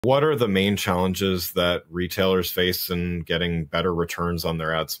What are the main challenges that retailers face in getting better returns on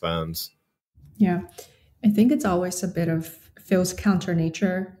their ad spends? Yeah, I think it's always a bit of feels counter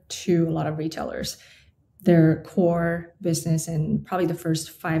nature to a lot of retailers. Their core business and probably the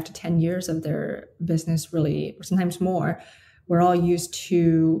first 5 to 10 years of their business, really, or sometimes more, we're all used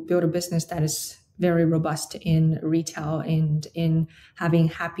to build a business that is very robust in retail and in having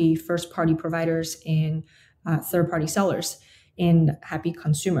happy first party providers and third party sellers and happy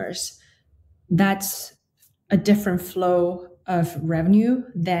consumers. That's a different flow of revenue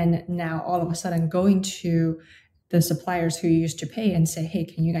than now all of a sudden going to the suppliers who you used to pay and say, hey,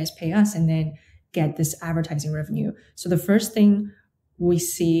 can you guys pay us? And then get this advertising revenue. So the first thing we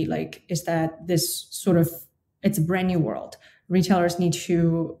see is that this it's a brand new world. Retailers need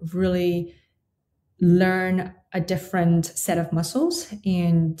to really learn a different set of muscles.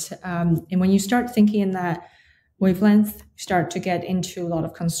 And when you start thinking in that wavelength, you start to get into a lot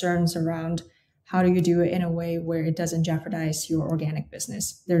of concerns around how do you do it in a way where it doesn't jeopardize your organic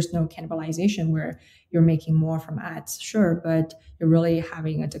business? There's no cannibalization where you're making more from ads, sure, but you're really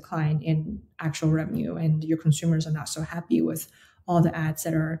having a decline in actual revenue and your consumers are not so happy with all the ads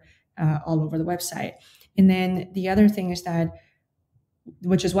that are all over the website. And then the other thing is that,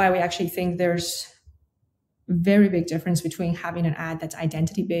 which is why we actually think there's a very big difference between having an ad that's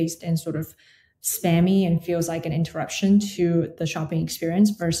identity-based and sort of spammy and feels like an interruption to the shopping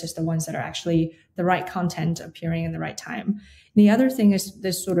experience versus the ones that are actually the right content appearing in the right time. And the other thing is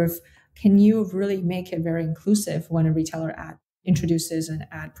this can you really make it very inclusive when a retailer introduces an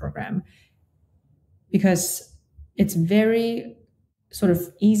ad program? Because it's very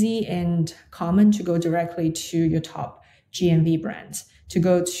easy and common to go directly to your top GMV brands, to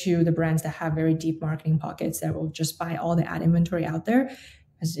go to the brands that have very deep marketing pockets that will just buy all the ad inventory out there.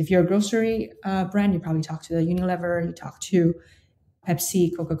 As if you're a grocery brand, you probably talk to the Unilever, you talk to Pepsi,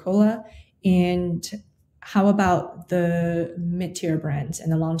 Coca-Cola. And how about the mid-tier brands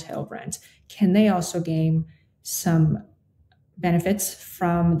and the long-tail brands? Can they also gain some benefits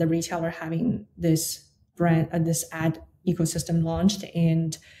from the retailer having this this ad ecosystem launched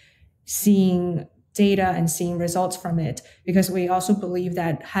and seeing data and seeing results from it? Because we also believe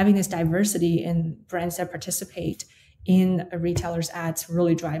that having this diversity in brands that participate in a retailer's ads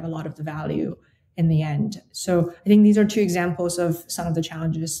really drive a lot of the value in the end. So I think these are two examples of some of the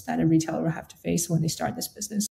challenges that a retailer will have to face when they start this business.